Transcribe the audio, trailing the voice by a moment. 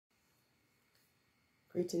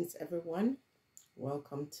Greetings, everyone.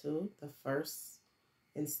 Welcome to the first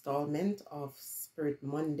installment of Spirit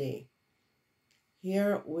Monday.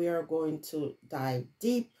 Here we are going to dive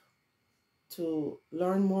deep to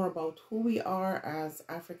learn more about who we are as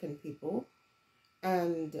African people.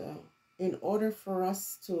 And in order for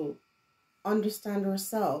us to understand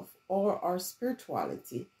ourselves or our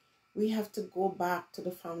spirituality, we have to go back to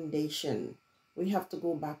the foundation. We have to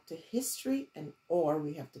go back to history or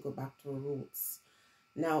we have to go back to our roots.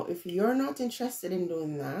 Now, if you're not interested in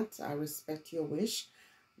doing that, I respect your wish.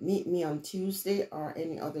 Meet me on Tuesday or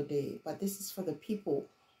any other day. But this is for the people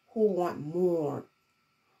who want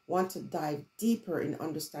to dive deeper in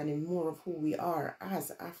understanding more of who we are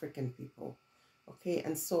as African people. Okay,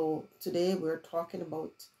 and so today we're talking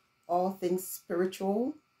about all things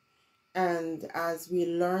spiritual. And as we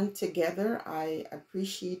learn together, I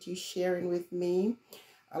appreciate you sharing with me.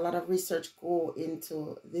 A lot of research go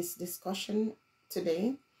into this discussion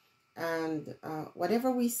today, and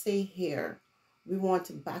whatever we say here, we want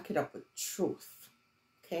to back it up with truth.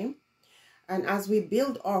 Okay, and as we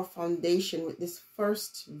build our foundation with this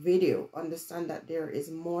first video, understand that there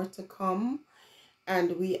is more to come,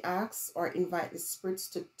 and we ask or invite the spirits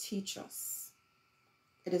to teach us.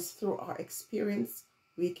 It is through our experience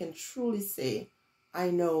we can truly say, I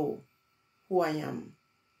know who I am.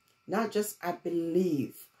 Not just I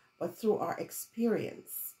believe, but through our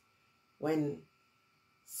experience. When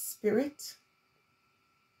spirit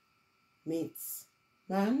meets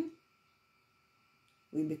man,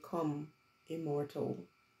 we become immortal.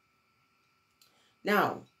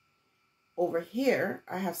 Now, over here,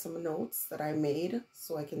 I have some notes that I made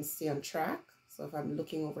so I can stay on track. So if I'm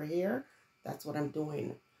looking over here, that's what I'm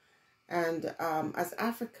doing. And as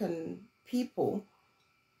African people,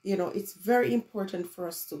 you know, it's very important for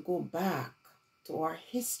us to go back to our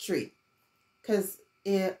history, because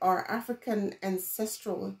our African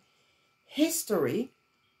ancestral history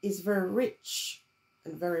is very rich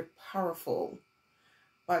and very powerful.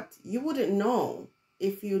 But you wouldn't know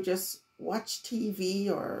if you just watch TV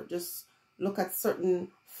or just look at certain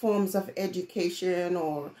forms of education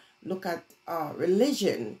or look at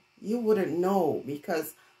religion. You wouldn't know,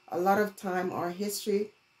 because a lot of time our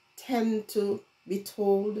history tend to be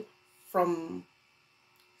told from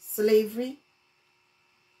slavery.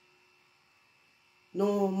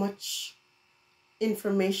 No much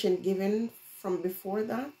information given from before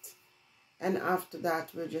that, and after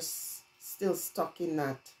that we're just still stuck in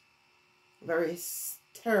that very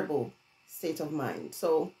terrible state of mind.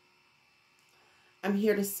 So I'm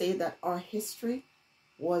here to say that our history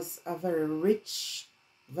was a very rich,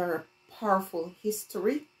 very powerful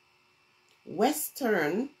history.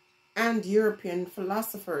 Western and European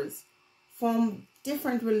philosophers formed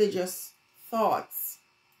different religious thoughts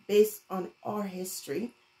based on our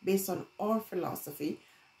history, based on our philosophy,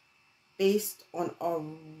 based on our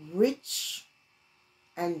rich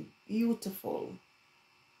and beautiful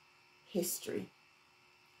history.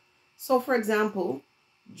 So, for example,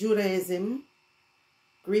 Judaism,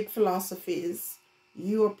 Greek philosophies,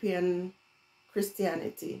 European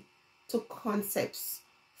Christianity took concepts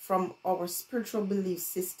from our spiritual belief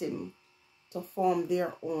system to form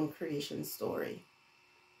their own creation story.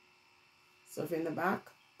 So if you're in the back,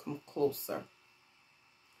 come closer.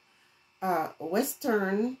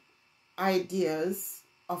 Western ideas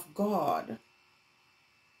of God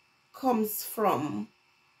comes from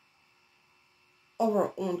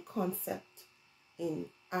our own concept in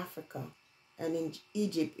Africa and in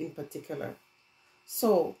Egypt in particular.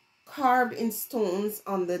 So carved in stones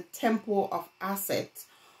on the temple of Aset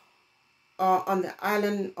on the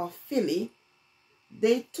island of Philly,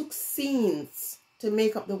 they took scenes to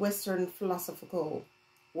make up the Western philosophical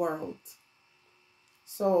world.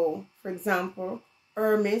 So, for example,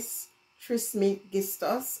 Hermes,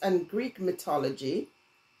 Trismegistus, and Greek mythology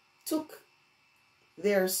took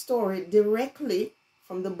their story directly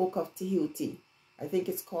from the book of Tehuti. I think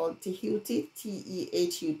it's called Tehuti,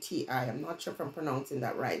 T-E-H-U-T-I. I'm not sure if I'm pronouncing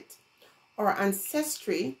that right. Our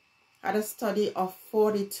ancestry had a study of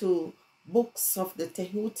 42 books of the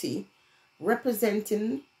Tehuti,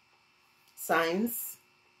 representing science,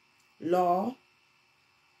 law,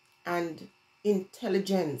 and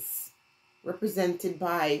intelligence, represented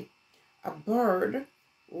by a bird.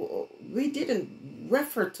 We didn't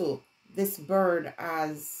refer to this bird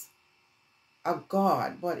as a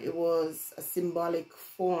god, but it was a symbolic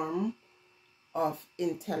form of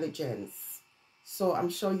intelligence. So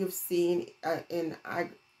I'm sure you've seen in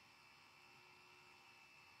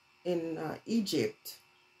Egypt,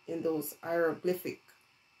 in those hieroglyphic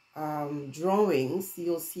drawings,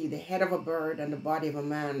 you'll see the head of a bird and the body of a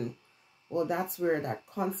man. Well, that's where that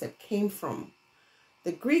concept came from.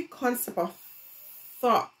 The Greek concept of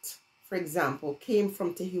thought, for example, came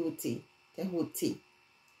from Tehuti.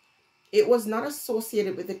 It was not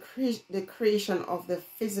associated with the creation of the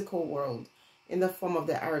physical world in the form of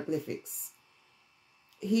the hieroglyphics.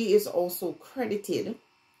 He is also credited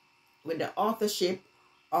with the authorship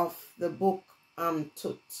of the book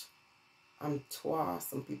Amtut, Amtua,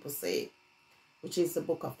 some people say, which is the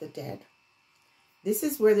Book of the Dead. This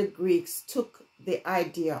is where the Greeks took the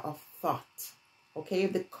idea of thought. Okay,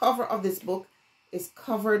 the cover of this book is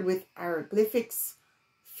covered with hieroglyphics,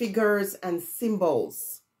 figures, and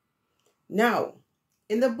symbols. Now,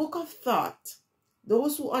 in the Book of Thought,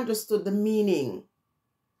 those who understood the meaning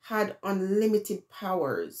had unlimited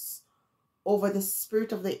powers over the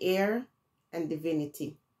spirit of the air and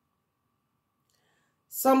divinity.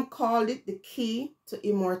 Some called it the key to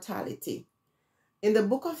immortality. In the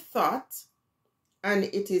Book of Thought, and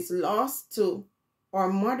it is lost to our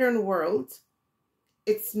modern world,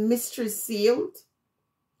 its mystery sealed,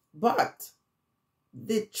 but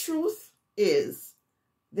the truth is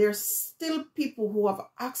there's still people who have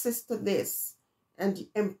access to this and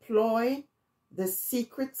employ the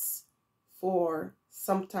secrets for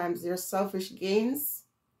sometimes their selfish gains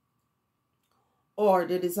or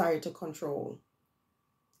the desire to control.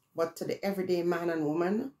 But to the everyday man and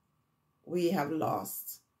woman, we have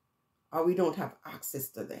lost, or we don't have access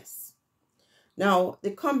to this. Now,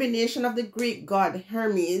 the combination of the Greek god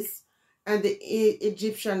Hermes and the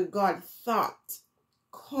Egyptian god Thoth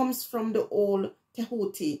comes from the old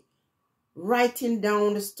Tehuti, writing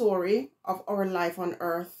down the story of our life on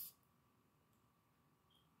earth.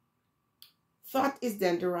 Thought is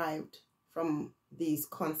then derived from these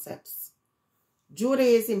concepts.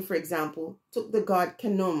 Judaism, for example, took the god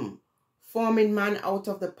Khnum, forming man out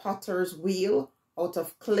of the potter's wheel, out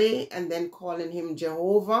of clay, and then calling him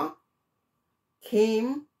Jehovah,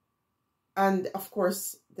 came, and of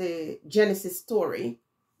course the Genesis story,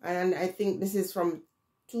 and I think this is from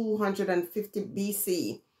 250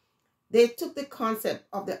 BC. They took the concept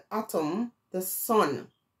of the atom, the sun.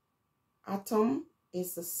 Atom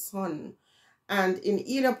is the sun. And in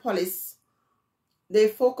Heliopolis, they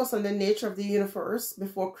focus on the nature of the universe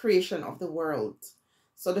before creation of the world.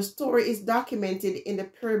 So the story is documented in the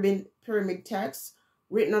pyramid text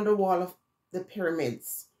written on the wall of the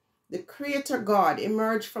pyramids. The creator god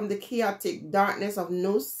emerged from the chaotic darkness of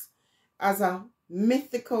Nous as a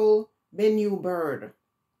mythical Bennu bird.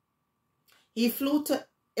 He flew to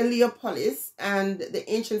Heliopolis and the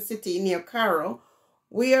ancient city near Cairo,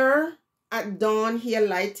 where at dawn he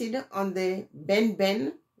alighted on the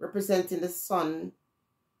Ben, representing the sun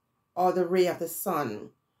or the ray of the sun.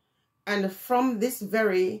 And from this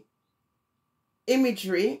very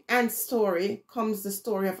imagery and story comes the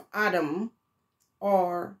story of Adam,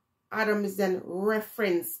 or Adam is then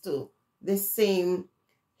referenced to this same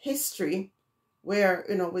history where,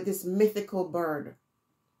 with this mythical bird.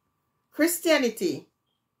 Christianity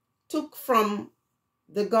took from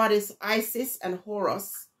the goddess Isis and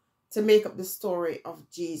Horus to make up the story of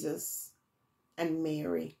Jesus and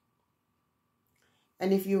Mary.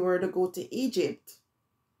 And if you were to go to Egypt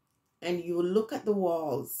and you look at the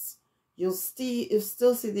walls, you'll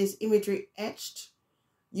still see this imagery etched.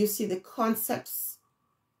 You see the concepts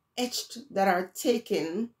etched that are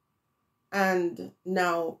taken and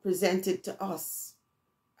now presented to us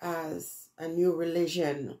as a new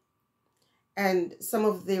religion. And some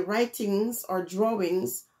of the writings or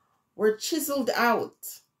drawings were chiseled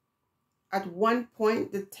out. At one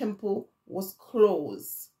point, the temple was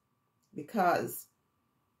closed because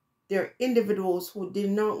there are individuals who did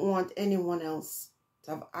not want anyone else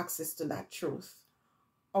to have access to that truth.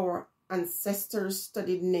 Our ancestors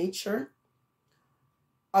studied nature.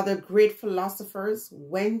 Other great philosophers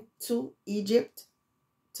went to Egypt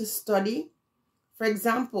to study. For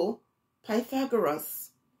example,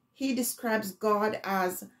 Pythagoras, he describes God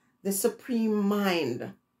as the supreme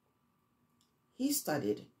mind. He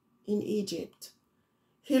studied in Egypt.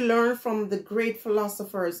 He learned from the great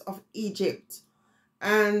philosophers of Egypt.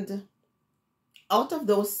 And out of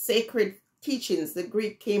those sacred teachings, the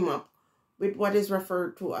Greek came up with what is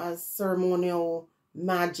referred to as ceremonial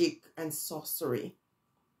magic and sorcery.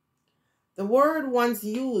 The word once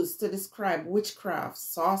used to describe witchcraft,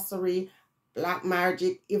 sorcery, black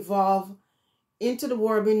magic evolved into the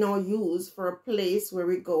word we now use for a place where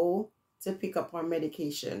we go to pick up our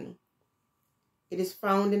medication. It is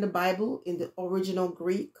found in the Bible in the original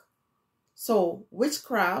Greek. So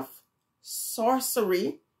witchcraft,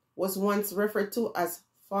 sorcery was once referred to as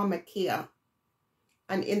pharmakia.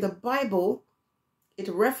 And in the Bible, it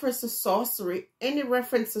refers to sorcery. Any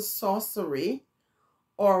reference to sorcery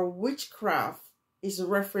or witchcraft is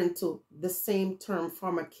referring to the same term,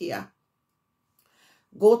 pharmakia.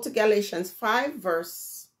 Go to Galatians 5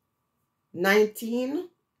 verse 19,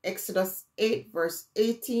 Exodus 8 verse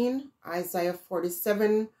 18, Isaiah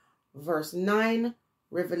 47 verse 9,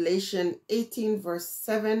 Revelation 18 verse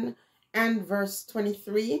 7 and verse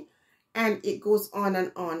 23, and it goes on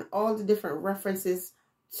and on. All the different references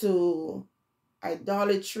to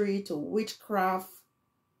idolatry, to witchcraft,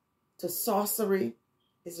 to sorcery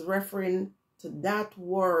is referring to that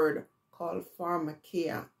word called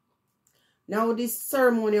pharmakia. Now, this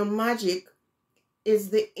ceremonial magic is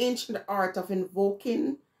the ancient art of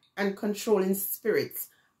invoking and controlling spirits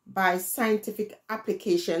by scientific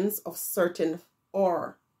applications of certain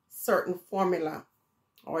formula,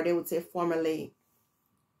 or they would say formulae.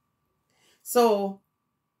 So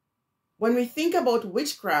when we think about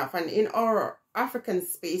witchcraft, and in our African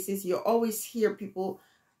spaces, you always hear people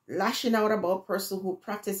lashing out about a person who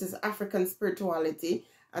practices African spirituality,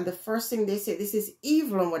 and the first thing they say, this is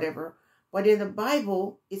evil and whatever. But in the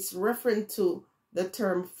Bible, it's referring to the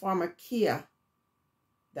term pharmakia,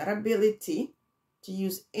 that ability to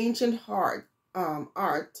use ancient art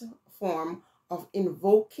form of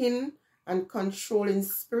invoking and controlling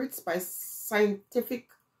spirits by scientific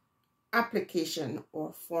application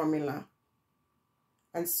or formula.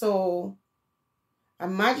 And so a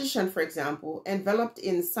magician, for example, enveloped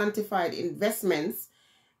in sanctified investments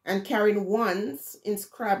and carrying wands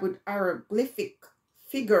inscribed with hieroglyphic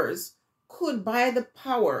figures could, by the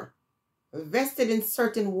power vested in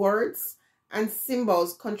certain words and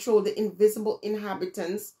symbols, control the invisible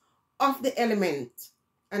inhabitants of the element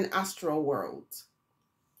and astral world.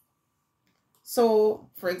 So,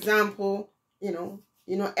 for example, you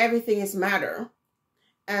know, everything is matter,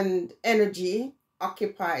 and energy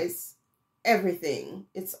occupies everything.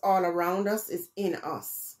 It's all around us, it's in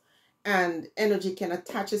us. And energy can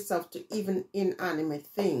attach itself to even inanimate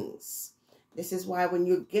things. This is why when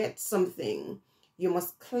you get something, you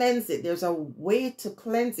must cleanse it. There's a way to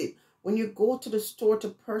cleanse it. When you go to the store to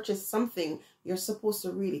purchase something, you're supposed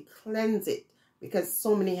to really cleanse it, because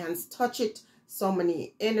so many hands touch it, so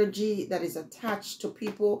many energy that is attached to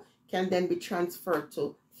people can then be transferred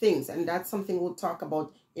to things. And that's something we'll talk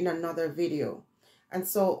about in another video. And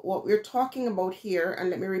so what we're talking about here, and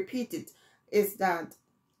let me repeat it, is that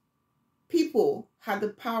people had the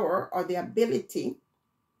power or the ability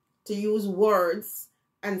to use words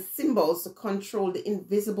and symbols to control the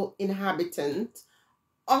invisible inhabitant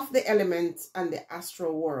of the elements and the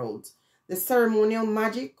astral world. The ceremonial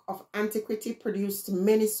magic of antiquity produced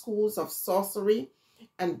many schools of sorcery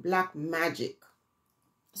and black magic.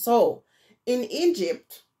 So, in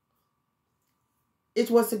Egypt, it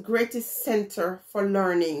was the greatest center for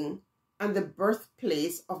learning and the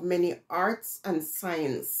birthplace of many arts and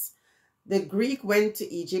science. The Greek went to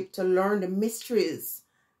Egypt to learn the mysteries.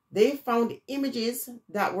 They found images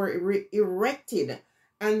that were erected,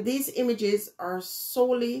 and these images are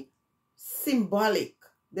solely symbolic.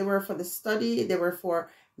 They were for the study, they were for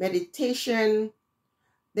meditation.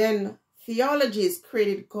 Then theologies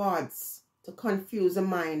created gods to confuse the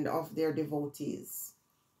mind of their devotees.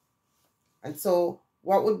 And so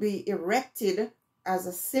what would be erected as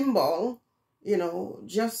a symbol, you know,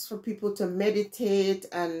 just for people to meditate,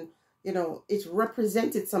 and, you know, it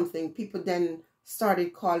represented something, people then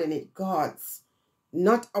started calling it gods,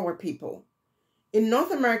 not our people. In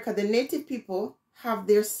North America, the native people have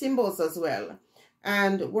their symbols as well,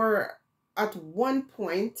 and were at one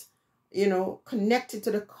point, you know, connected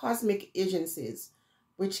to the cosmic agencies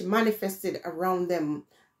which manifested around them.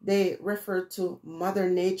 They refer to Mother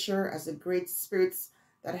Nature as the great spirits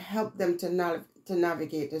that help them to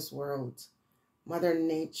navigate this world. Mother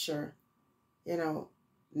Nature, you know,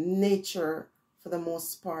 nature for the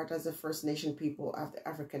most part as the First Nation people of the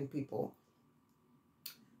African people.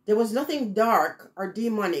 There was nothing dark or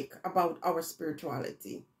demonic about our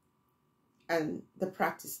spirituality and the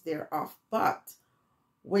practice thereof. But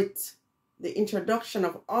with the introduction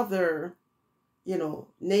of other, you know,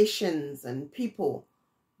 nations and people,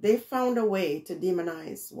 they found a way to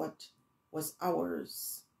demonize what was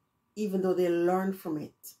ours, even though they learned from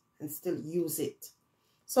it and still use it.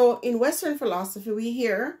 So in Western philosophy, we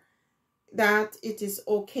hear that it is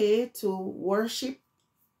okay to worship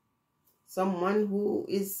someone who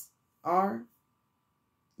is, or,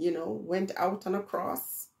 you know, went out on a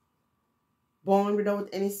cross, born without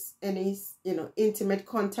any, you know, intimate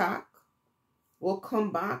contact, will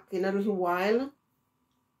come back in a little while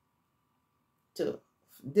to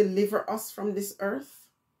deliver us from this earth.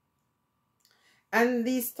 And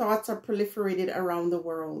these thoughts are proliferated around the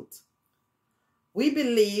world. We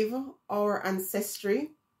believe our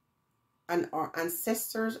ancestry and our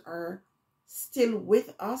ancestors are still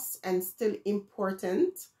with us and still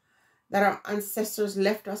important, that our ancestors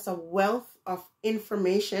left us a wealth of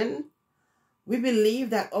information. We believe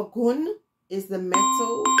that Ogun is the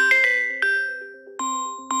metal.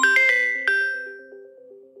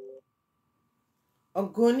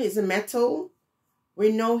 Ogun is a metal.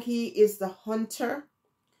 We know he is the hunter.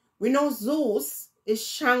 We know Zeus is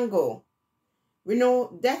Shango. We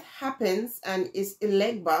know death happens and is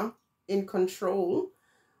Elegba in control.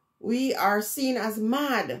 We are seen as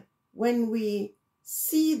mad when we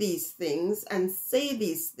see these things and say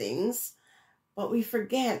these things, but we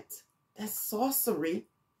forget that sorcery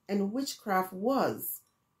and witchcraft was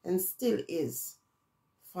and still is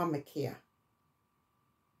pharmakia.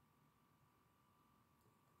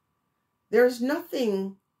 There is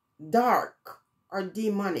nothing dark or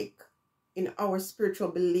demonic in our spiritual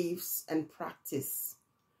beliefs and practice.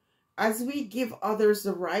 As we give others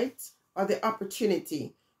the right or the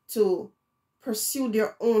opportunity to pursue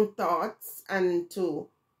their own thoughts and to,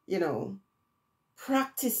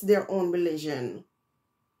 practice their own religion,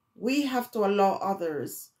 we have to allow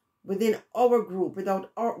others within our group,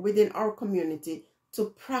 within our community, to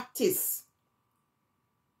practice,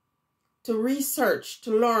 to research,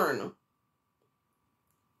 to learn.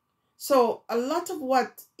 So a lot of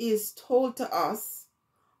what is told to us,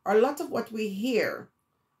 or a lot of what we hear,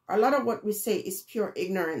 or a lot of what we say is pure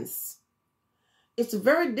ignorance. It's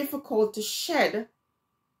very difficult to shed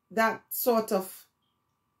that sort of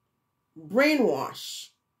brainwash,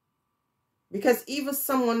 because even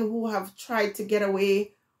someone who have tried to get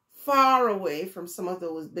away, far away from some of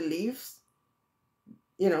those beliefs,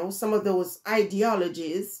 some of those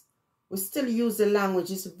ideologies, we still use the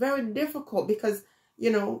language. It's very difficult because,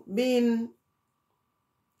 being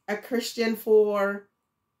a Christian for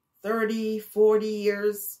 30, 40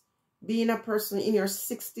 years, being a person in your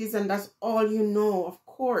 60s, and that's all you know, of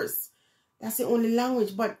course, that's the only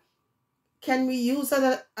language. But can we use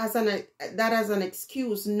that as an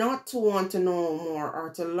excuse not to want to know more or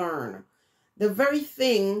to learn? The very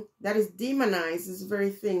thing that is demonized is the very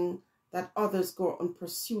thing that others go in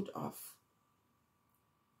pursuit of.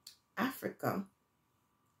 Africa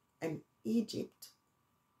and Egypt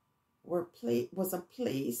was a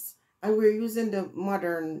place, and we're using the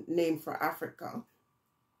modern name for Africa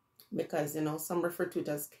because, some refer to it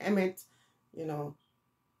as Kemet,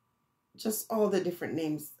 just all the different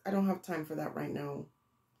names. I don't have time for that right now.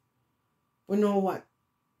 We know what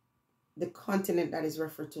the continent that is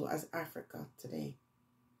referred to as Africa today.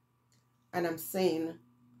 And I'm saying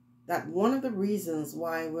that one of the reasons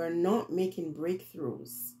why we're not making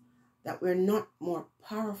breakthroughs, that we're not more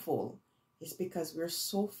powerful, is because we're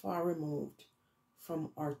so far removed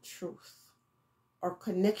from our truth. Our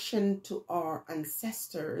connection to our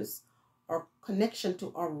ancestors, our connection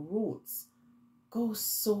to our roots goes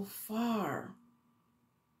so far.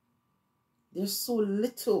 There's so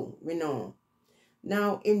little we know.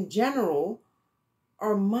 Now, in general,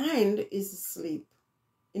 our mind is asleep.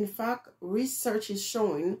 In fact, research is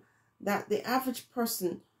showing that the average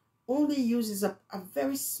person only uses a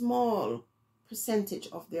very small percentage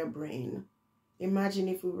of their brain. Imagine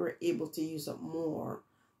if we were able to use up more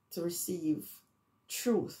to receive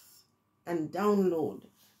truth and download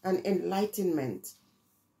and enlightenment.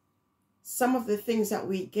 Some of the things that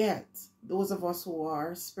we get, those of us who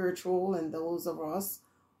are spiritual and those of us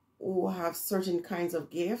who have certain kinds of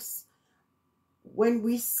gifts, when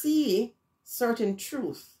we see certain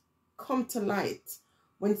truth come to light,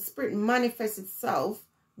 when spirit manifests itself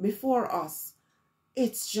before us,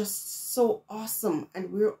 it's just so awesome,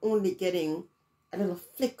 and we're only getting a little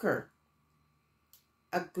flicker,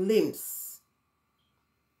 a glimpse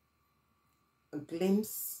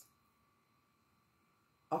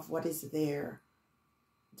of what is there.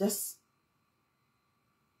 Just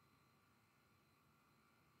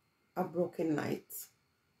a broken light,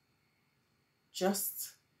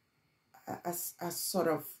 just a sort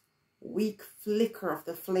of weak flicker of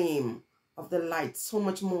the flame of the light, so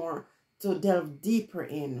much more to delve deeper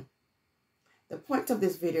in. The point of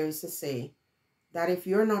this video is to say that if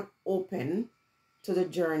you're not open to the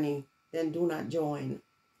journey, then do not join.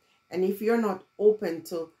 And if you're not open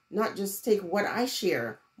to not just take what I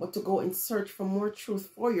share, but to go and search for more truth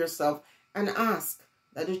for yourself and ask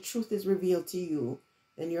that the truth is revealed to you,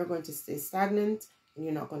 then you're going to stay stagnant and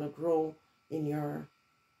you're not going to grow in your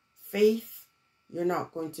faith. You're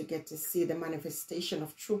not going to get to see the manifestation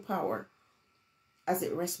of true power as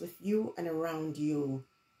it rests with you and around you.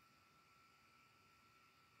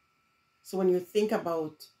 So when you think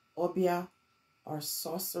about Obeah or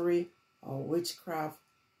sorcery or witchcraft,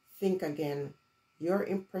 think again. Your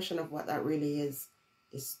impression of what that really is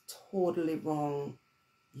totally wrong.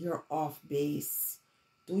 you're off base.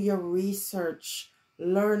 Do your research.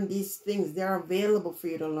 Learn these things. They're available for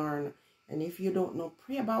you to learn. And if you don't know,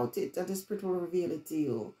 pray about it, that the Spirit will reveal it to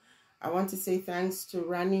you. I want to say thanks to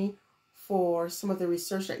Rani for some of the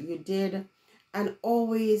research that you did, and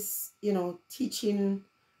always, teaching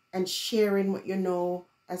and sharing what you know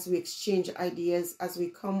as we exchange ideas, as we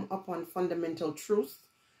come upon fundamental truth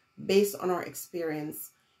based on our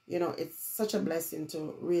experience. It's such a blessing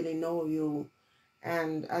to really know you.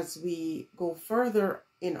 And as we go further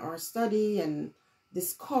in our study and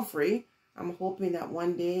discovery, I'm hoping that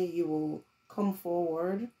one day you will come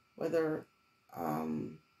forward, whether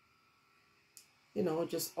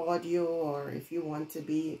just audio, or if you want to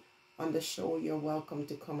be on the show, you're welcome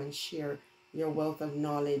to come and share your wealth of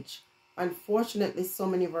knowledge. Unfortunately, so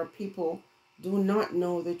many of our people do not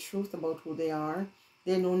know the truth about who they are.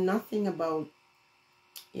 They know nothing about,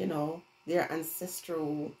 their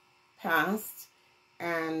ancestral past.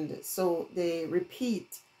 And so they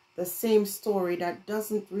repeat the same story that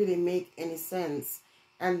doesn't really make any sense.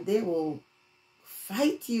 And they will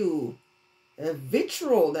fight you. The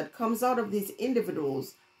vitriol that comes out of these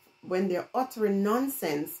individuals when they're uttering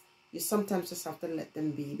nonsense, you sometimes just have to let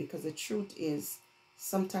them be, because the truth is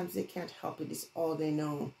sometimes they can't help it. It's all they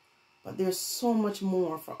know. But there's so much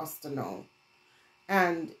more for us to know.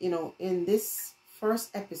 And, in this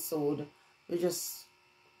first episode, we're just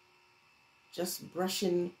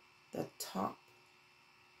brushing the top,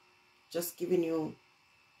 just giving you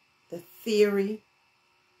the theory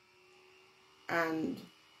and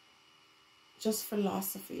just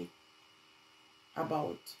philosophy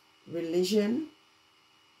about religion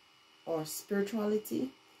or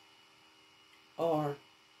spirituality or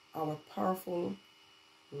our powerful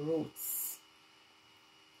roots.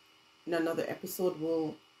 In another episode,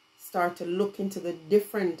 we'll start to look into the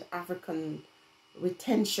different African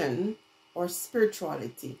retention or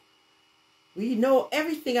spirituality. We know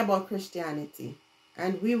everything about Christianity,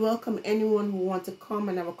 and we welcome anyone who wants to come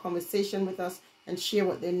and have a conversation with us and share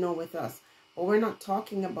what they know with us. But we're not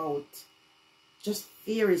talking about just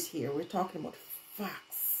theories here. We're talking about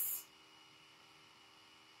facts.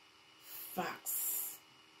 Facts.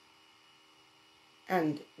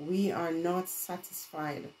 And we are not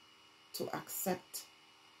satisfied to accept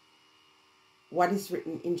what is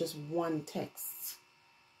written in just one text.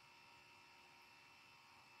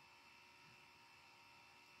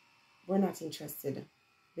 We're not interested,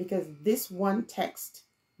 because this one text,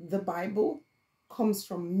 the Bible, comes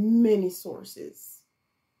from many sources.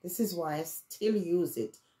 This is why I still use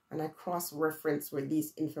it, and I cross-reference where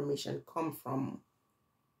these information come from.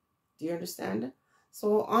 Do you understand?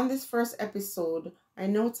 So on this first episode, I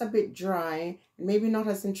know it's a bit dry and maybe not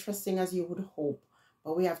as interesting as you would hope,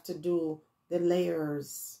 but we have to do the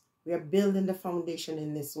layers. We are building the foundation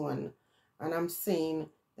in this one. And I'm saying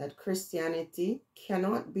that Christianity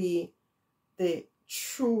cannot be the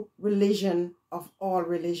true religion of all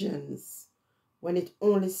religions when it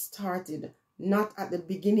only started not at the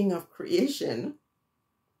beginning of creation,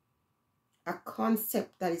 a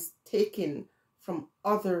concept that is taken from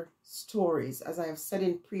other stories. As I have said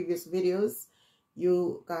in previous videos,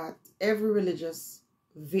 you got every religious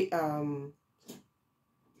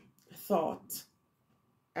thought,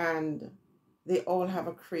 and they all have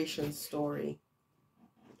a creation story,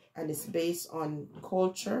 and it's based on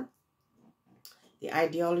culture, the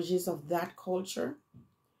ideologies of that culture,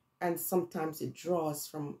 and sometimes it draws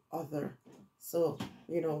from other. So,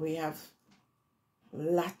 we have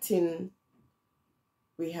Latin,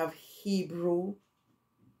 we have Hebrew,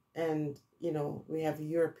 and, we have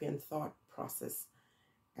European thought process.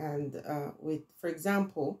 And for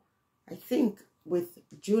example, I think with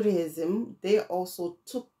Judaism, they also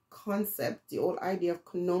took concept, the old idea of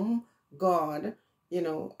Khnum, God,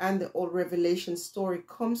 and the old Revelation story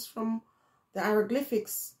comes from the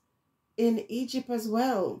hieroglyphics in Egypt as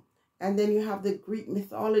well. And then you have the Greek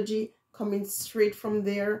mythology coming straight from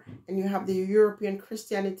there, and you have the European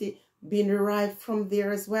Christianity being derived from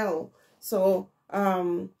there as well. So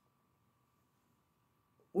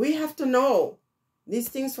we have to know these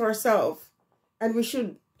things for ourselves, and we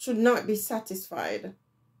should not be satisfied.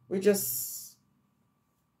 We're just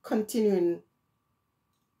continuing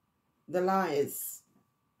the lies.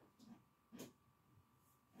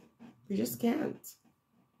 We just can't.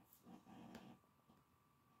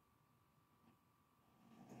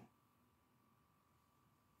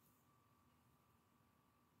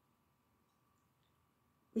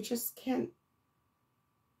 We just can't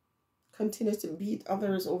continue to beat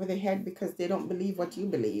others over the head because they don't believe what you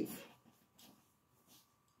believe.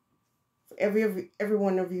 For every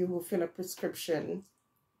one of you who fill a prescription,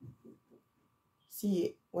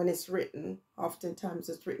 see when it's written, oftentimes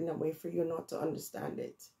it's written a way for you not to understand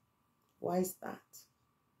it. Why is that?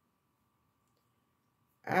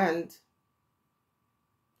 And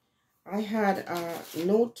I had a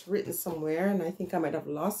note written somewhere, and I think I might have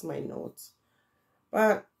lost my notes.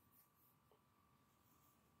 But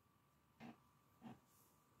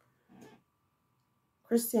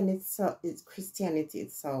Christianity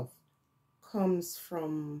itself comes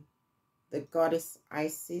from the goddess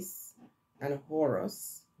Isis and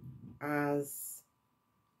Horus as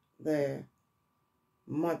the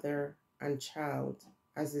mother and child,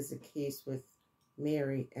 as is the case with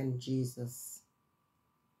Mary and Jesus.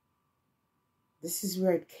 This is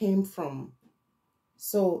where it came from.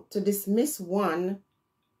 So to dismiss one,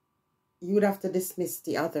 you would have to dismiss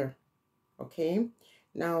the other. Okay?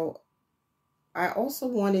 Now, I also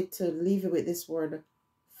wanted to leave you with this word,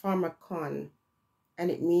 pharmakon, and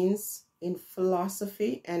it means in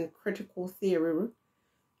philosophy and critical theory,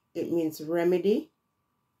 it means remedy,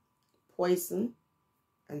 poison,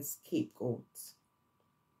 and scapegoat.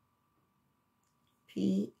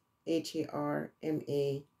 Pharmakon.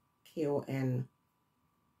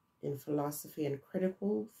 In philosophy and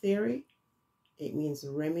critical theory, it means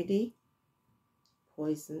remedy,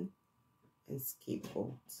 poison, and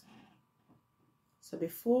scapegoat. So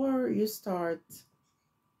before you start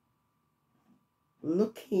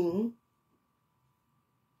looking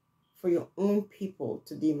for your own people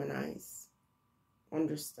to demonize,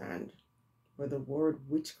 understand where the word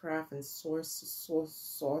witchcraft and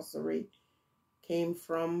sorcery came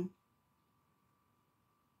from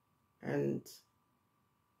and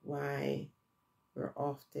why we're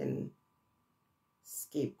often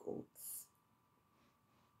scapegoats.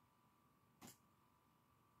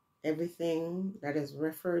 Everything that is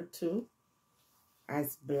referred to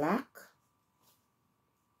as black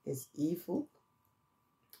is evil.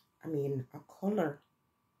 I mean, a color.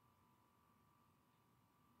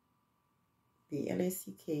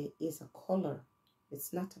 BLACK is a color.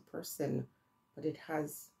 It's not a person, but it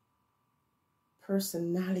has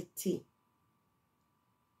personality.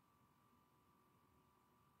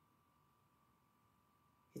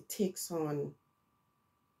 It takes on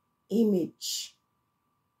image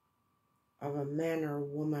of a man or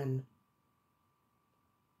woman.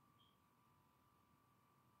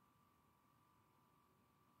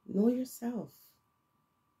 Know yourself.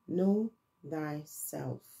 Know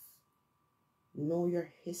thyself. Know your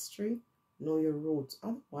history. Know your roots.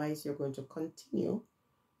 Otherwise, you're going to continue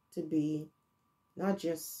to be not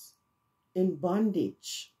just in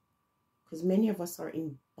bondage, because many of us are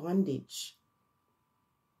in bondage.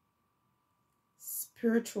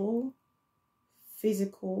 Spiritual,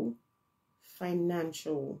 physical,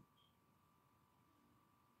 financial.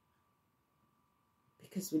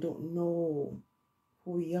 Because we don't know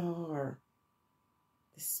who we are.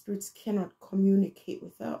 The spirits cannot communicate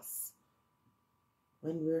with us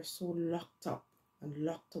when we're so locked up and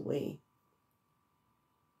locked away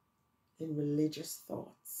in religious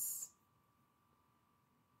thoughts,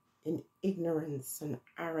 in ignorance and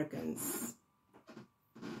arrogance.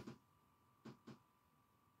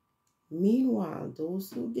 Meanwhile,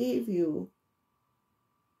 those who gave you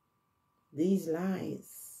these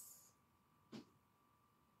lies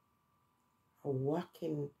are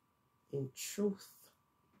walking in truth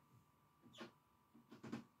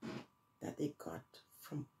that they got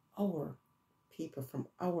from our people, from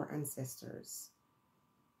our ancestors.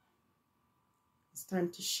 It's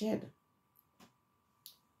time to shed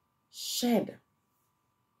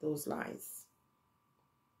those lies.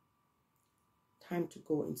 Time to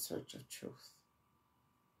go in search of truth.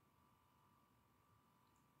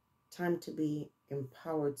 Time to be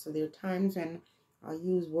empowered. So there are times when I'll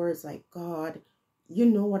use words like God. You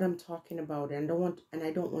know what I'm talking about, and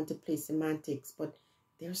I don't want to play semantics, but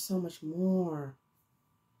there's so much more.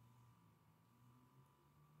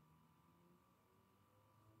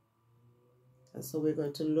 And so we're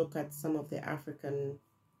going to look at some of the African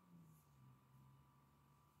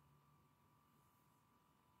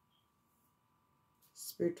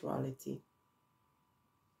spirituality.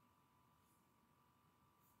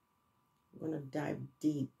 We're going to dive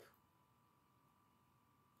deep.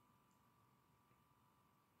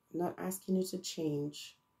 I'm not asking you to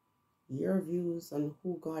change your views on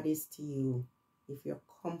who God is to you, if you're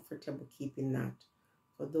comfortable keeping that.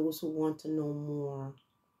 For those who want to know more,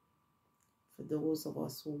 for those of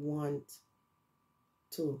us who want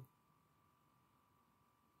to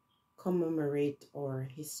commemorate our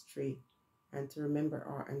history and to remember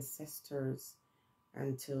our ancestors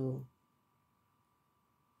and to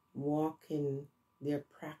walk in their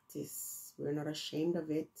practice. We're not ashamed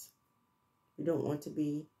of it. We don't want to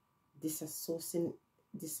be disassociating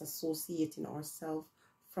ourselves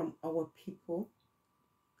from our people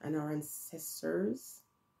and our ancestors,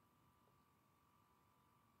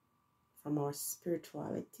 from our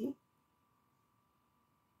spirituality.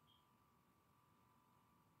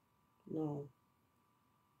 No.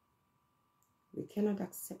 We cannot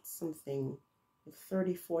accept something if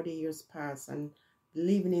 30, 40 years pass and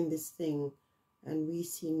believing in this thing and we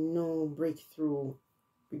see no breakthrough.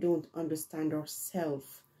 We don't understand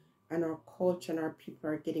ourselves and our culture and our people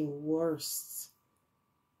are getting worse.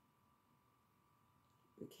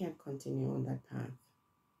 We can't continue on that path.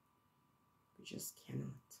 We just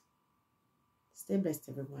cannot. Stay blessed,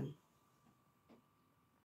 everyone.